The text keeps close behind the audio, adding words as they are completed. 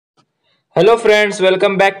Hello friends,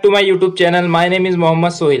 welcome back to my YouTube channel. My name is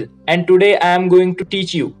Mohammad Sohail and today I am going to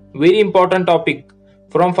teach you very important topic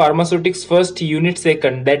from Pharmaceutics first unit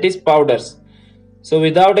second, that is powders. So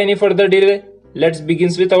without any further delay, let's begin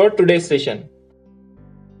with our today's session.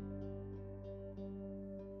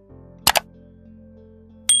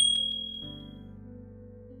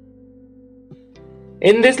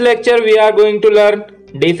 In this lecture we are going to learn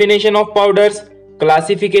definition of powders,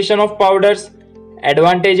 classification of powders,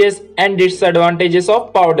 advantages and disadvantages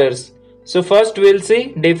of powders. So first we'll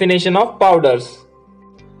see definition of powders.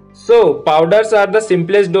 So powders are the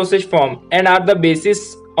simplest dosage form and are the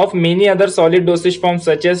basis of many other solid dosage forms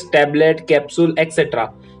such as tablet, capsule,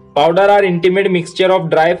 etc. Powder are intimate mixture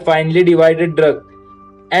of dry, finely divided drug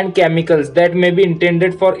and chemicals that may be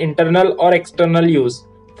intended for internal or external use.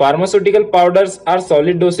 Pharmaceutical powders are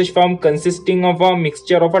solid dosage form consisting of a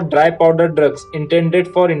mixture of a dry powder drugs intended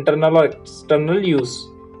for internal or external use.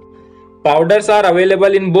 Powders are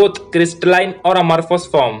available in both crystalline or amorphous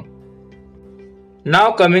form.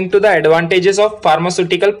 Now coming to the advantages of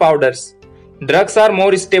pharmaceutical powders. Drugs are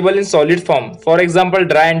more stable in solid form. For example,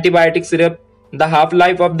 dry antibiotic syrup. The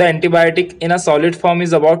half-life of the antibiotic in a solid form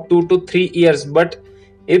is about 2 to 3 years, but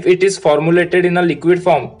if it is formulated in a liquid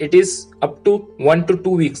form, it is up to 1 to 2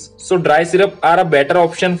 weeks. So dry syrup are a better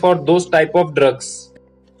option for those type of drugs.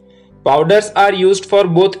 Powders are used for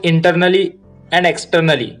both internally and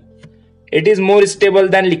externally. It is more stable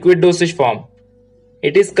than liquid dosage form.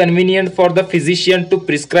 It is convenient for the physician to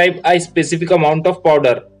prescribe a specific amount of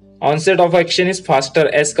powder. Onset of action is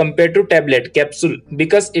faster as compared to tablet, capsule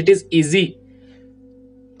because it is easy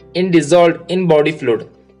in dissolved in body fluid.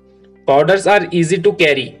 Powders are easy to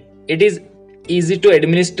carry. It is easy to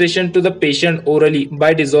administration to the patient orally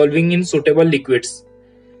by dissolving in suitable liquids.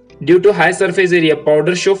 Due to high surface area,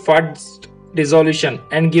 powder show fast dissolution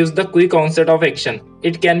and gives the quick onset of action.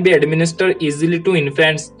 It can be administered easily to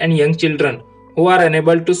infants and young children who are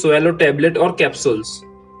unable to swallow tablet or capsules.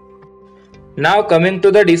 Now coming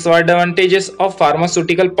to the disadvantages of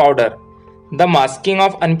pharmaceutical powder. The masking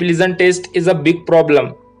of unpleasant taste is a big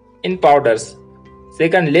problem in powders.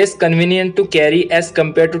 Second, less convenient to carry as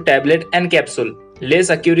compared to tablet and capsule. Less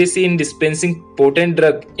accuracy in dispensing potent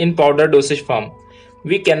drug in powder dosage form.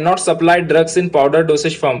 We cannot supply drugs in powder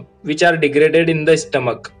dosage form which are degraded in the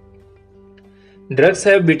stomach. Drugs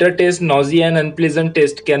have bitter taste, nausea and unpleasant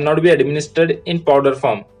taste cannot be administered in powder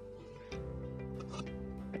form.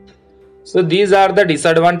 So these are the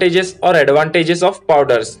disadvantages or advantages of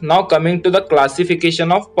powders. Now coming to the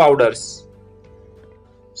classification of powders.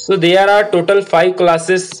 So there are total 5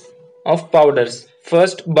 classes of powders.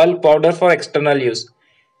 First, bulk powder for external use.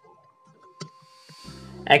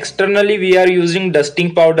 Externally we are using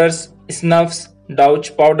dusting powders, snuffs,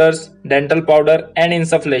 douche powders, dental powder and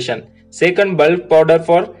insufflation. Second, bulk powder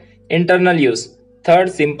for internal use. Third,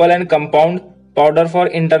 simple and compound powder for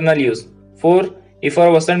internal use. 4,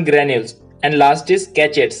 effervescent granules. And last is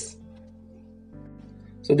cachets.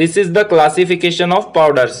 So this is the classification of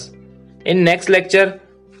powders. In next lecture,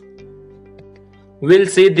 we'll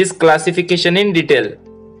see this classification in detail.